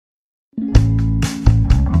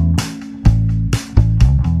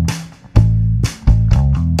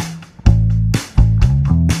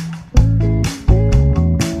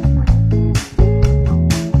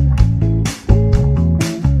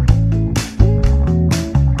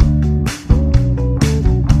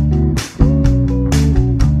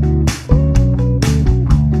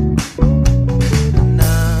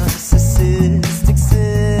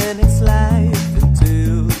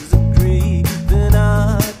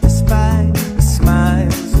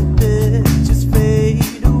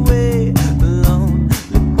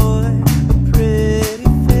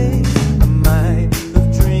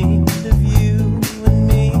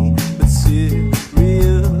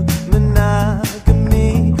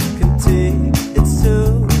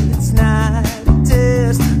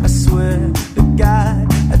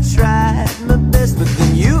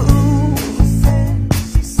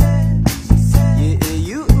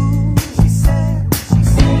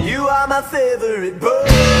My favorite boy,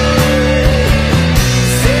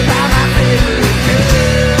 sit by my favorite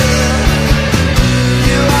girl.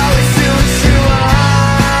 You always do what you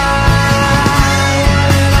want,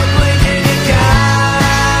 and I'm blinking you got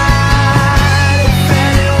if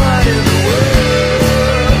anyone in the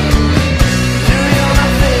world knew you're my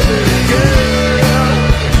favorite girl.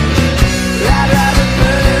 I'd rather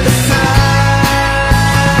burn in the sun,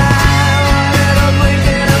 and I'm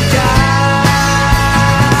blinking you got.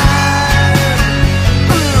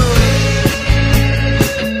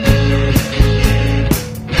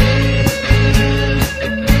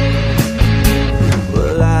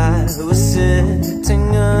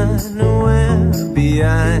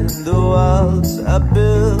 Behind the walls I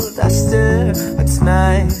built, I stare. It's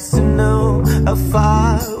nice to know how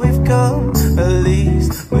far we've come. At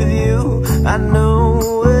least with you, I know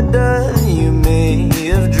we're done. You may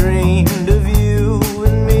have dreamed of you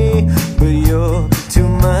and me, but you're too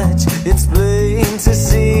much, it's plain to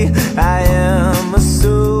see. I am a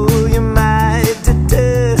soul you might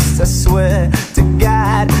detest. I swear to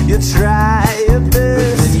God, you try your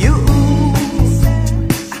best. And you,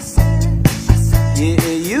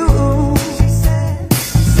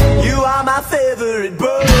 my favorite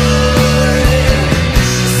boy,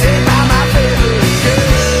 sit by my favorite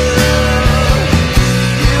girl.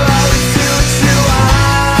 You always do what you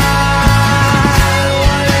want,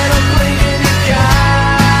 one little blink and you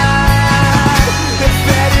got if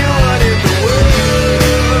anyone in the world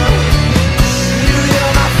knew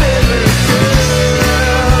you're my favorite girl.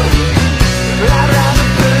 I'd rather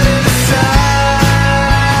burn in the sun,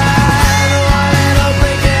 one little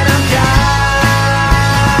blink and I'm gone.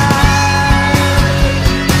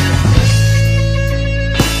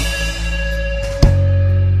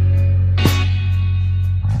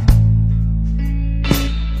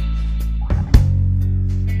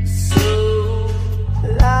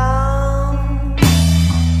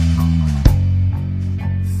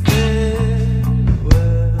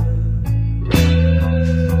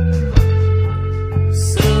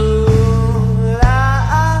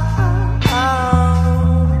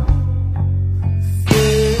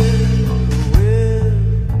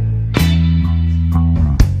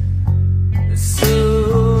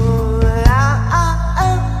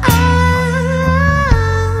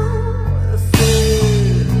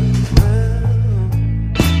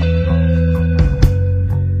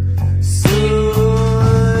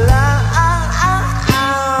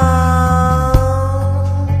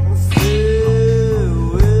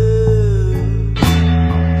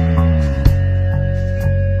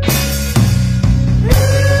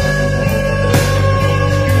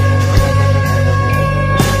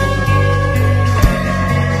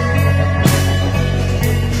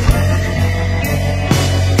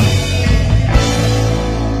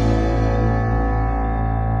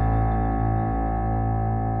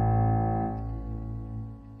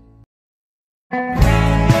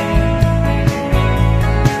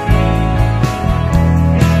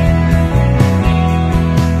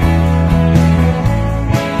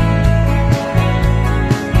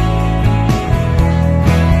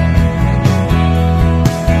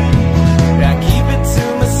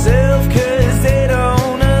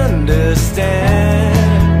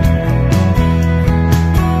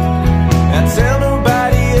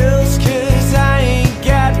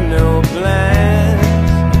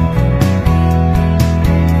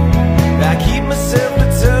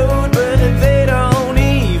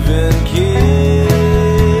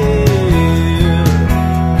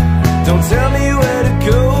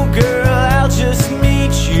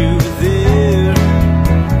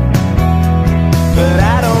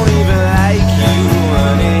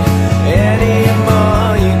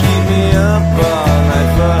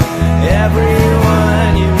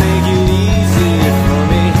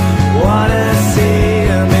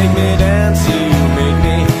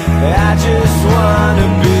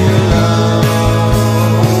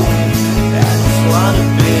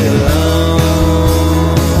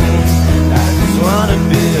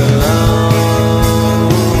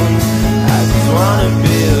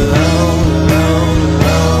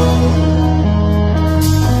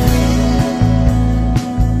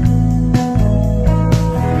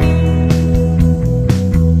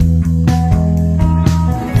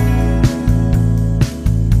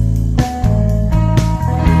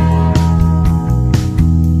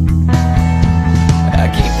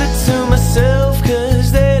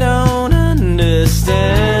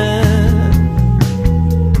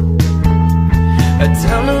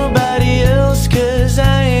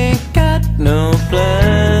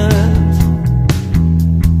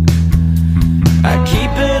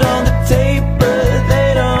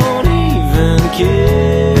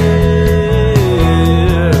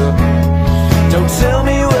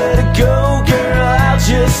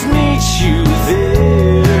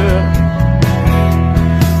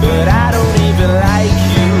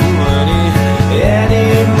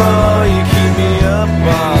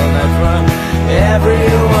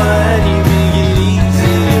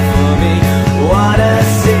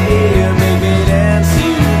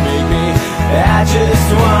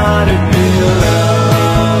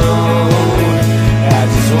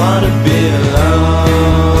 wanna be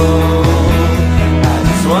alone. I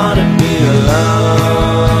just wanna be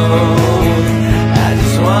alone. I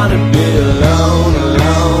just wanna be alone,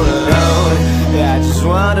 alone, alone. Yeah, I just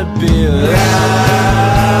wanna be alone.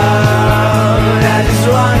 I just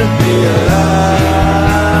wanna be alone.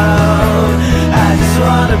 I just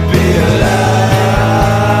wanna be alone.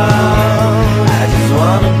 I just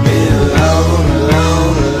wanna be alone,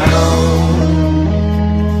 alone, alone.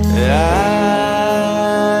 I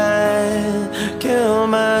kill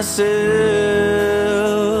myself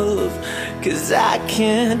 'cause I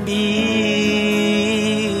can't be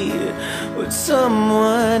with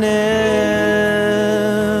someone else.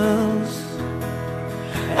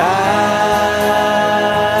 I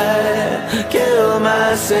kill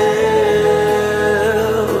myself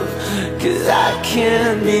 'cause I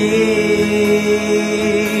can't be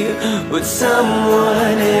with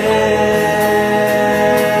someone else.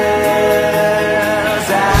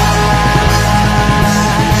 I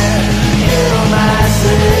kill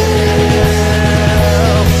myself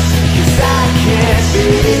 'cause I can't be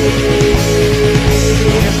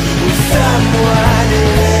with someone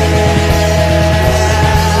else.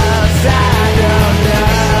 I don't know.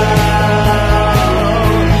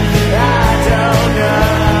 I don't know.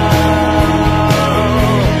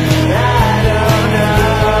 I don't know.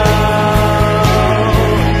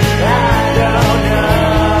 I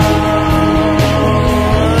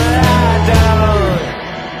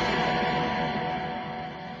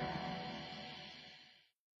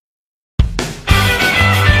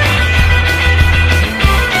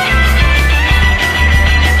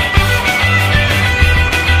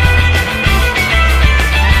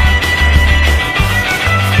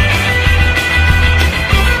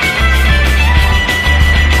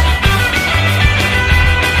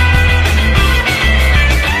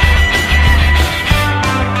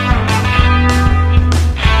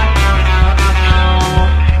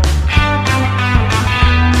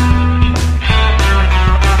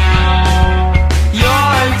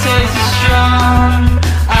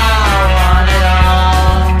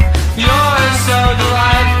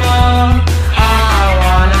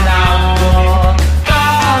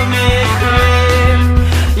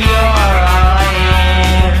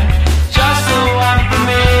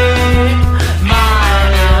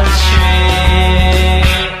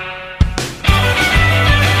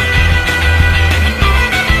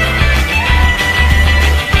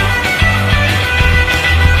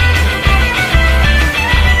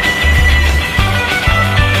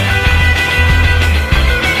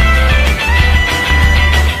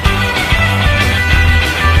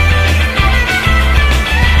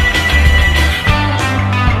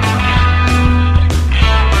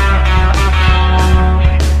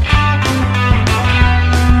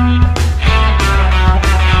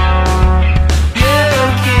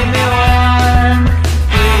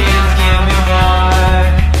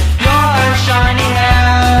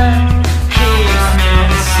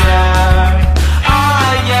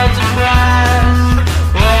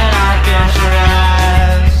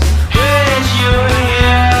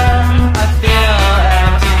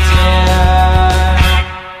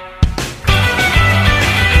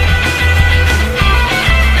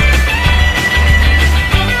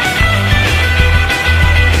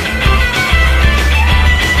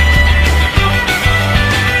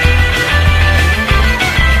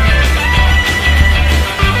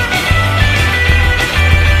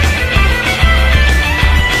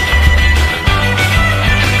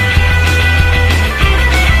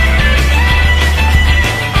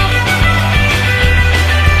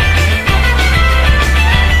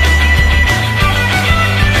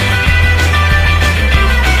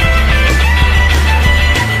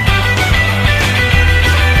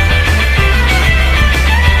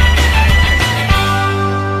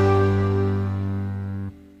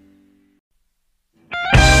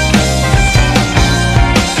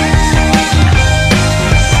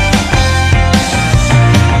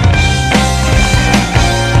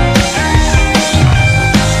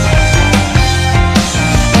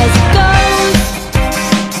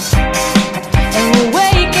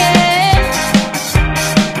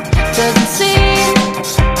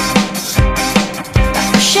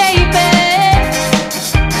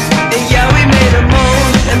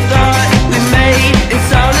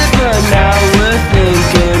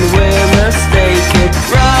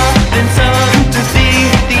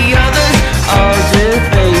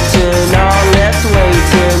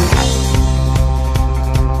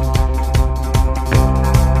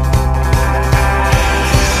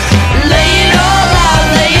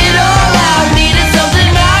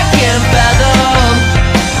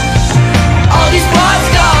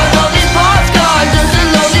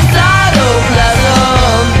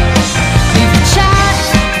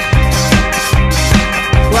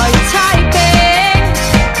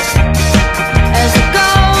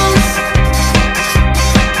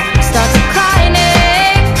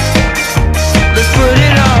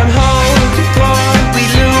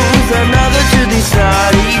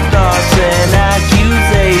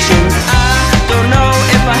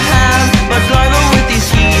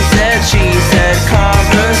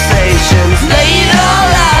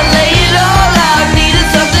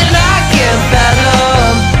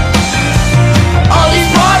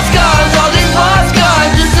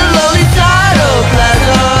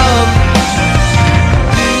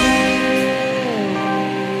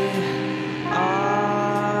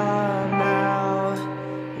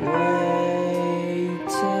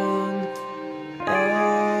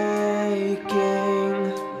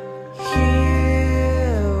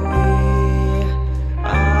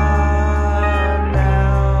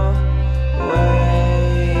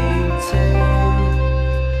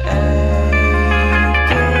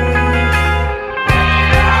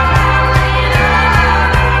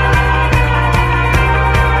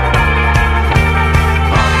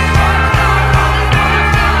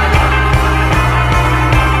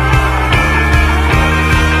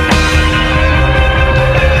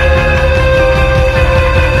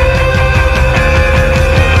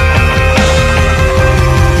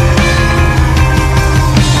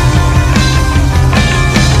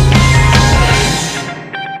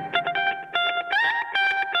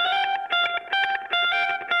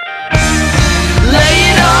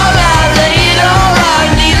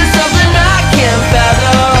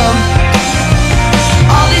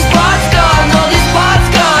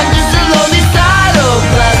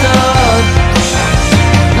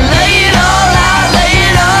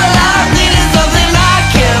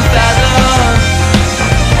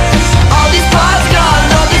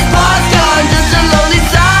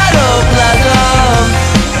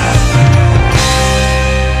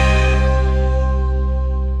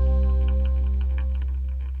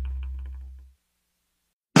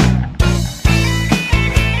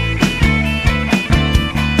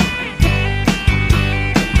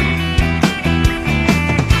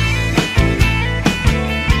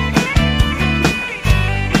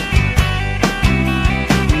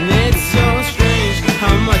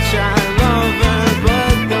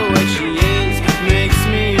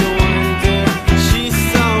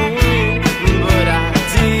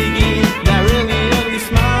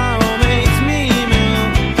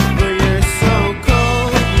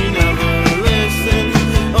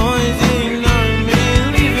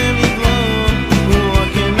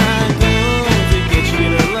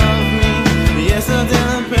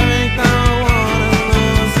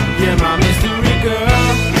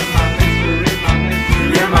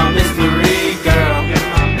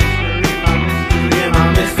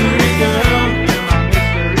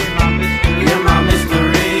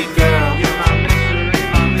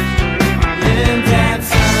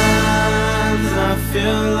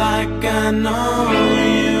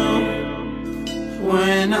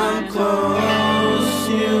when I'm close,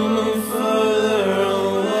 you move further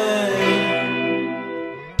away.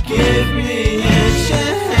 Give me a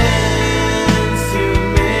chance to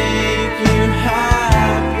make you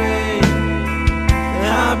happy.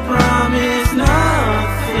 I promise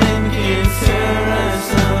nothing can tear us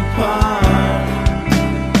apart.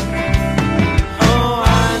 Oh,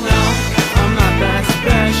 I know I'm not that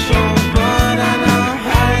special, but I know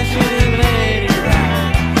how to treat a lady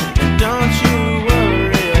right. And don't you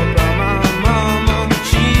worry about my mama.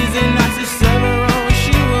 She's a narcissist,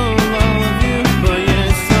 she will love you. But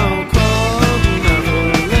you're so cold, you never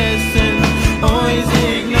listen. Always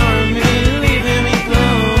ignore me, leaving me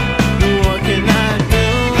blue. What can I do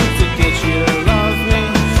to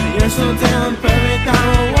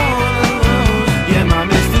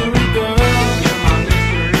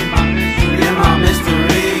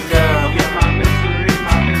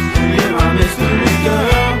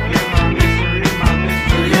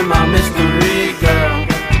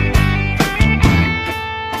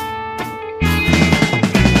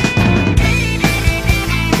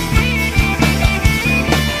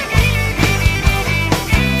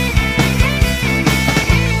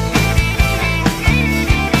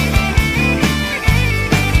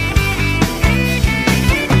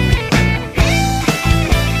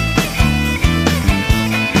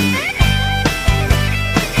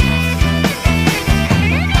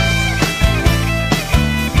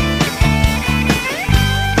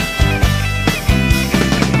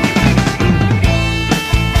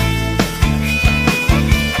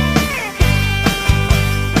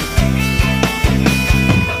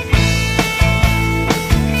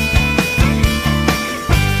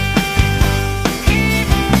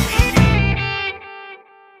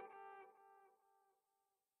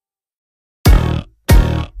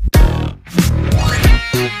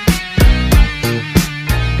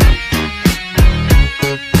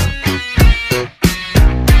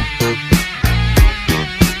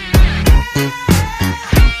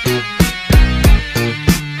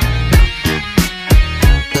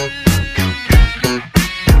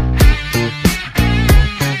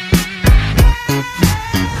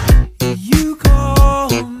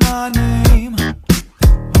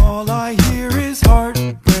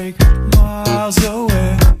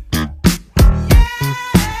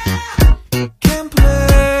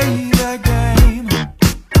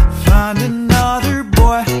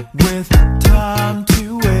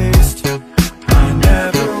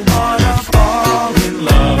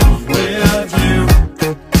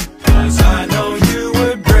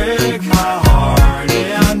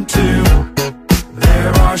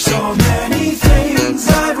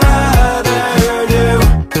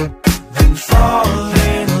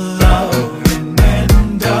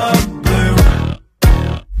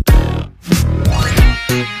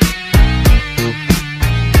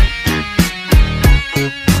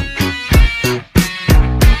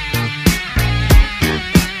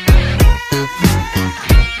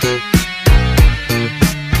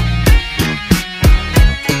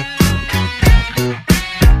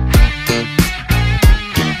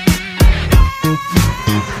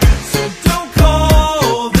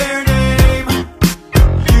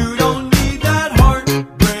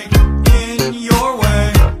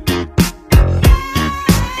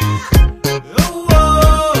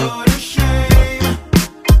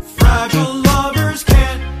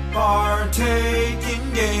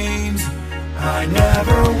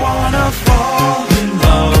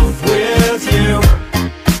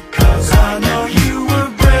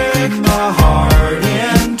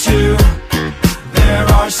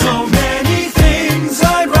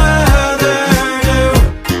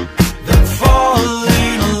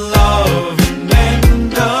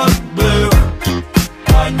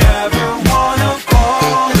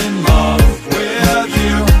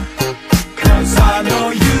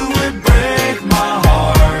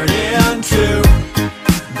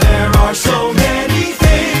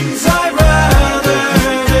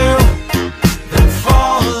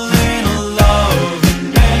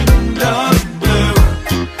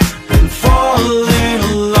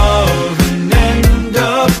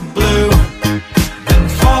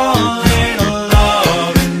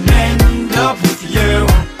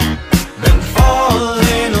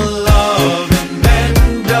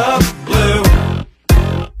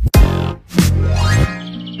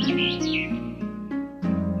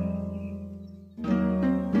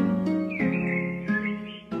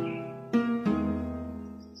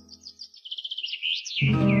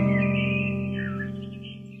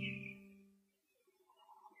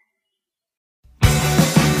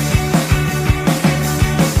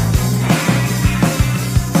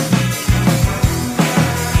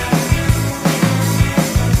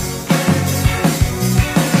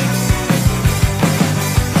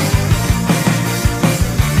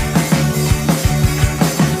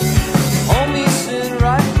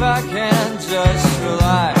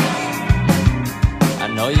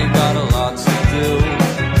you got a lot to do.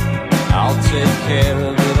 I'll take care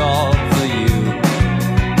of it all for you.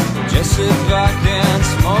 Just sit back and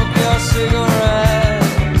smoke your cigarette.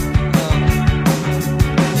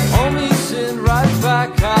 Homie, sit right back,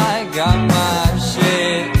 I got my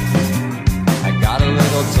shit. I got a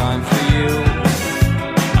little time for you.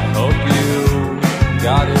 I hope you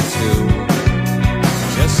got it too.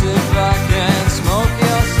 Just sit back and smoke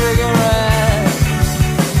your cigarette.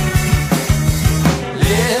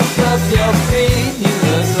 Lift up your feet, you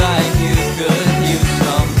look like you could use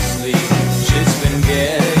some sleep. Shit's been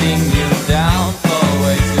getting you down for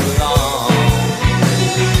way too long.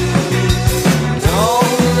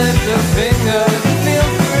 Don't lift a finger, feel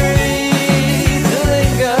free to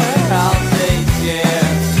linger. I'll take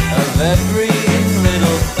care of every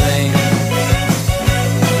little thing.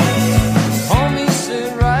 Homie, sit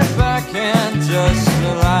right back and just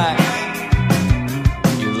relax.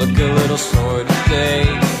 You look a little sore today.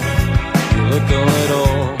 You look a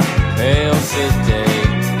little pale today.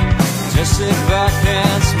 Just sit back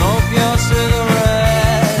and smoke your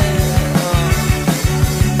cigarette.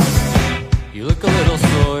 You look a little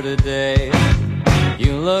sore today.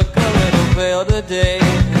 You look a little pale today.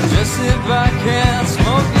 Just sit back and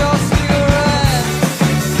smoke your cigarette.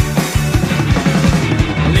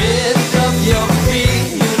 Lift up your feet.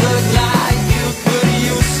 You look like you could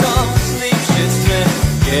use some sleep. Shit's been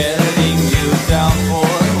getting you down for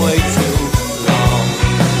way too long.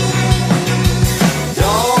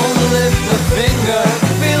 Don't lift a finger,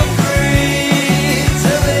 feel free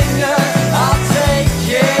to linger. I'll take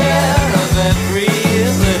care of every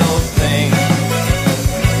little thing.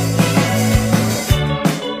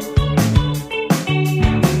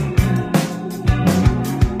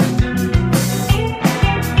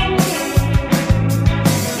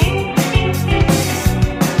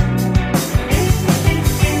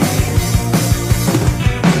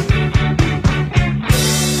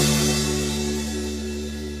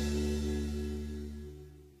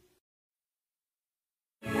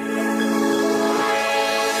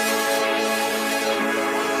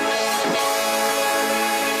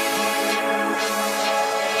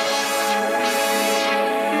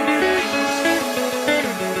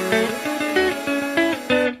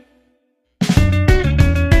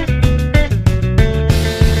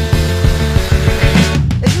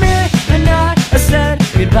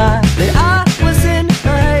 That I was in a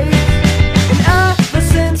haze, and ever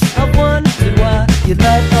since I've wondered why you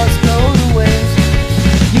let us go to waste.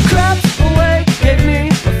 You crept away, gave me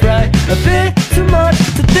a fright, a bit too much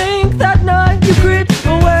to think that night. You creeped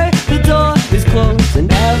away, the door is closed, and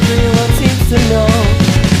everyone seems to know.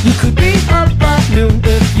 You could be up by noon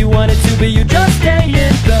if you wanted to, but you just stay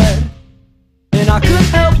in bed. And I could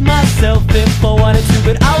help myself if I wanted to,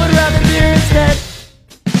 but I would rather be here instead.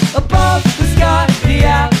 Above the sky, the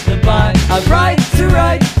alibi, I'd write to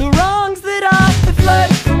right the wrongs that I have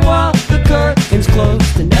fled from while the curtain's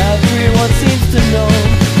closed. And everyone seems to know,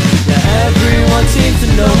 yeah, everyone seems to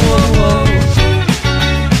know.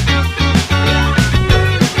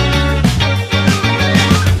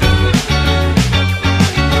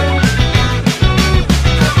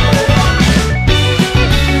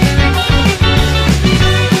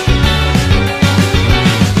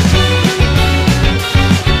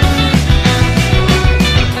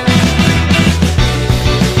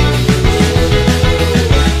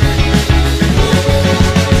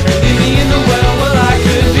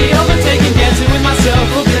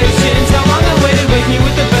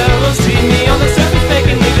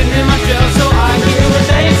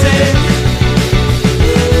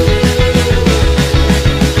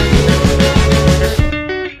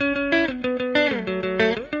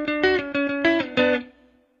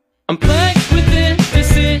 I'm plagued with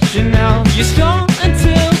indecision now. You stall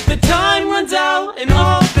until the time runs out, and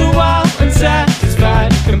all the while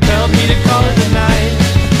unsatisfied, compelled me to call it a night.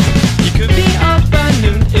 You could be up by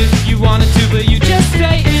noon if you wanted to, but you just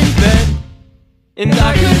stay in bed. And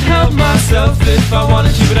I could help myself if I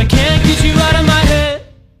wanted to, but I can't get you out of my head.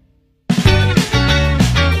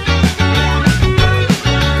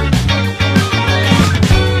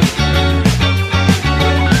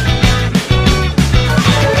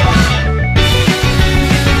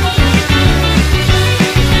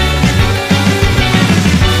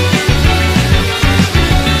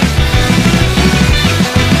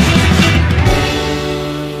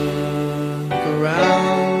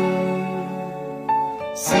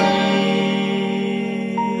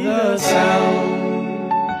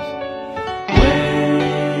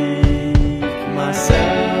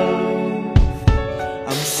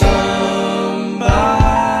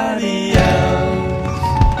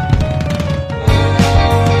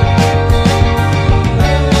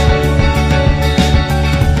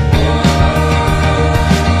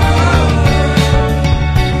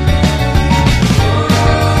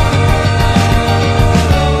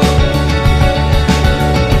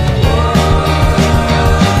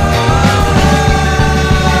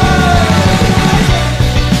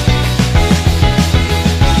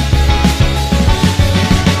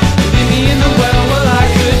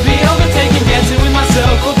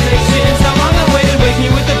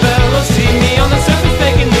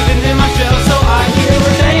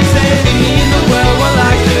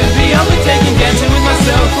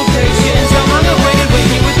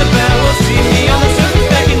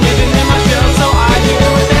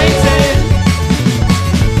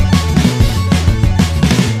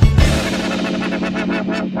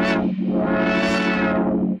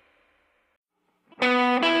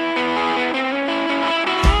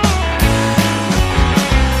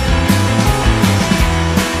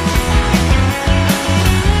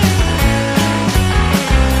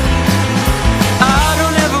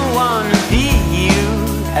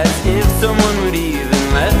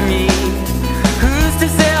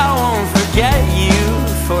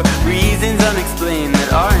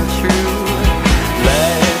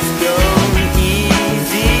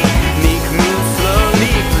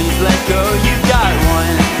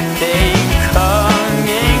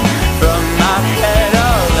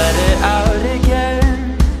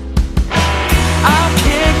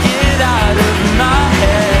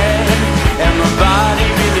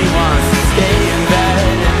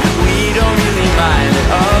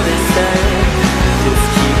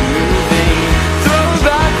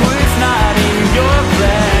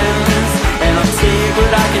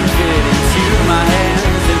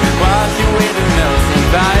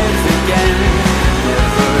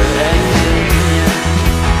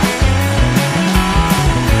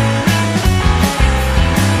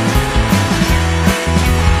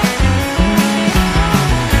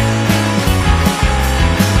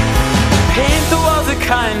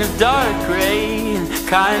 dark gray and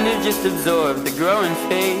kind of just absorb the growing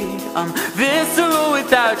fade. I'm visceral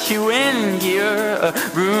without you in here, a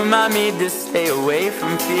room I made to stay away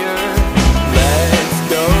from fear. Let's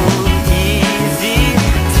go easy,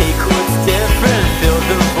 take what's different, fill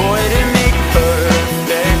the void and make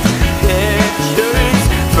perfect pictures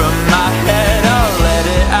from my head. I'll let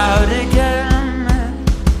it out again.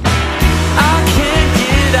 I can't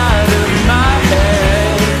get out of my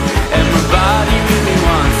head, and my body really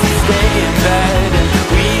wants to stay in bed, and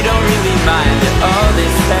we don't really mind at all,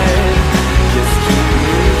 they said. Just keep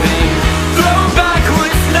moving, flow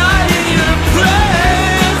backwards, not in your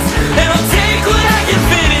plans, and I'll take what I can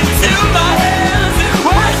fit into my hands,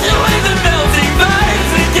 wash away the melting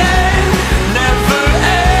vibes again, never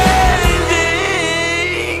ending.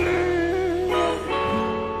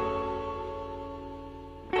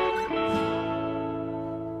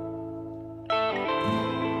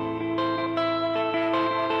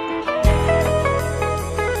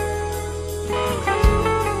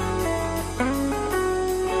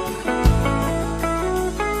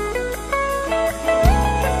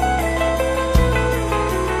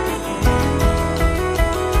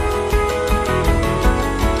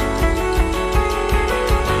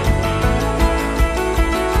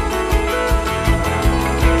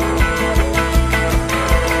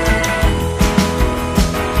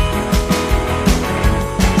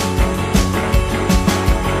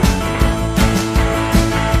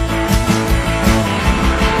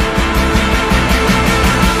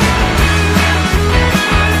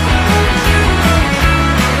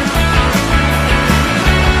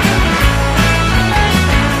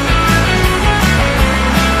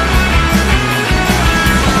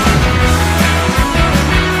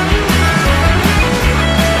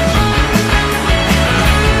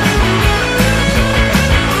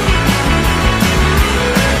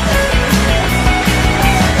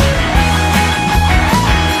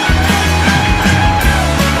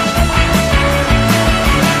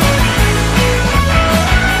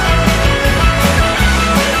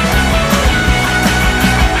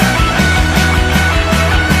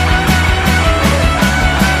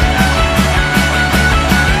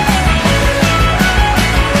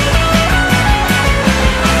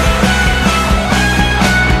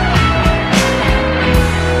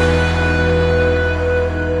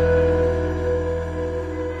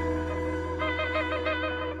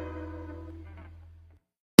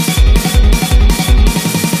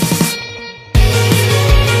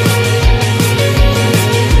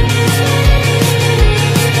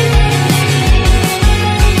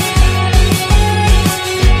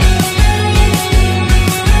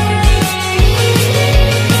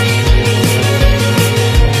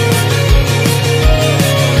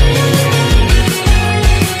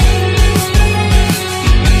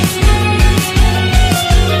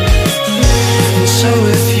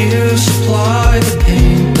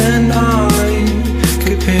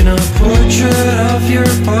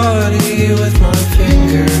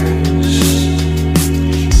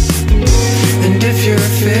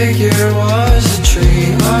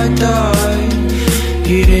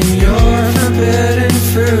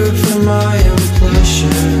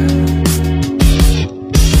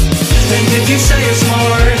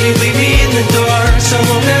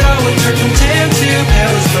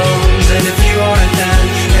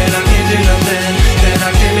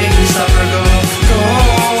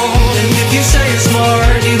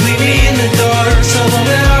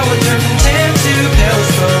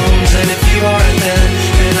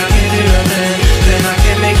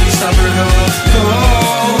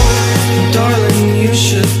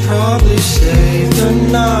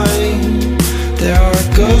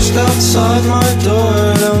 Outside my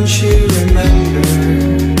door, don't you remember?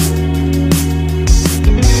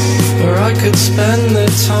 Or I could spend the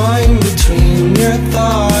time between your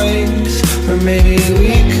thighs, or maybe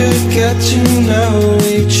we could get to know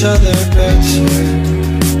each other better.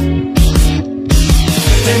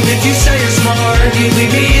 And if you say you're smart, you'd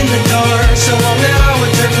leave me in the dark, so long that I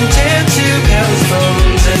would turn from tan to pale as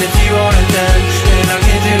bones. And if you aren't then I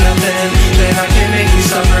can't do nothing, then I can't make you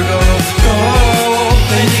stop or go.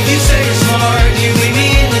 And if you say you're smart, you leave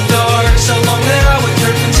me in the dark, so long that I would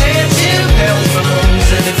turn from tan to pale as bones.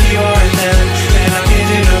 And if you aren't then I can't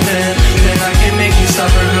do nothing, then I can't make you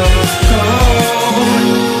stop or go.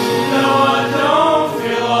 No, I don't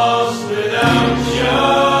feel lost without you,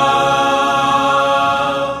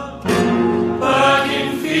 but I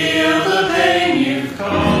can feel the pain you've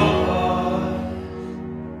caused.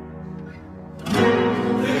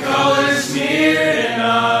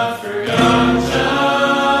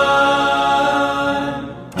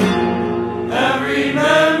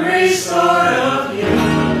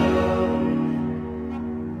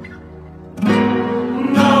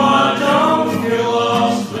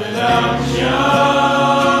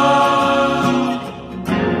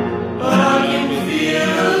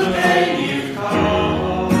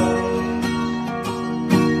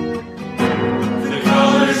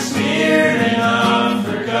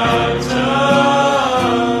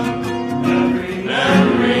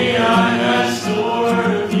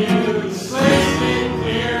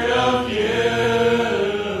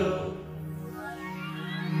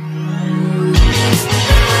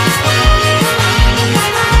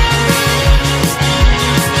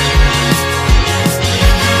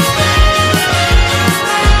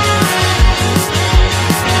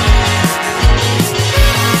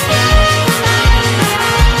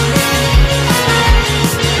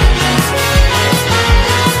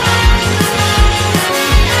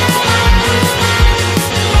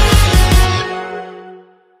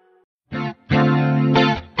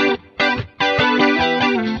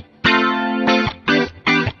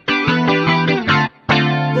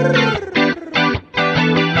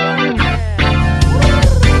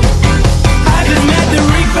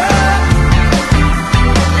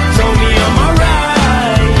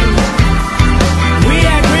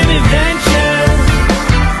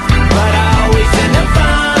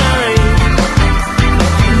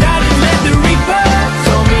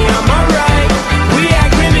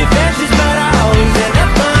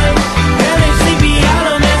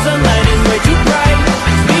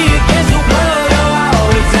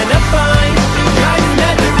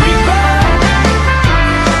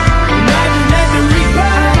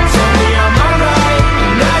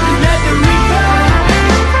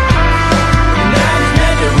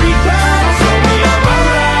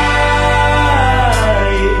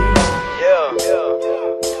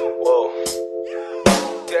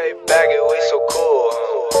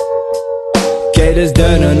 day there's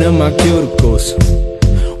dirt under my cuticles.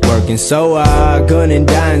 Working so hard, couldn't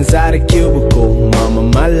die inside a cubicle. Mama,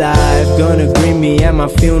 my life, gonna greet me at my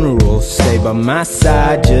funeral. Stay by my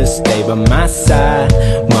side, just stay by my side.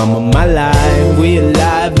 Mama, my life, we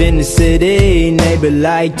alive in the city. Neighbor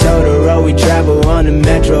like Totoro, we travel on the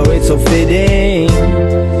metro, it's so fitting.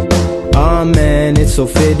 Oh man, it's so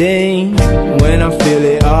fitting. When I feel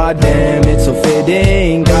it, oh damn, it's so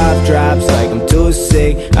fitting. Cough drops like I'm too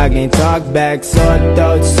sick, I can't talk back. Sore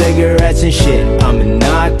throat, cigarettes and shit. I'm an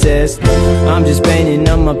artist, I'm just painting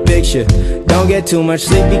up my picture. Don't get too much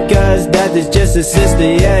sleep because death is just a sister.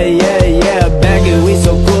 Yeah, yeah, yeah, back it, we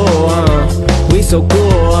so cool, we so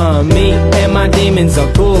cool, me and my demons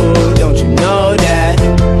are cool. Don't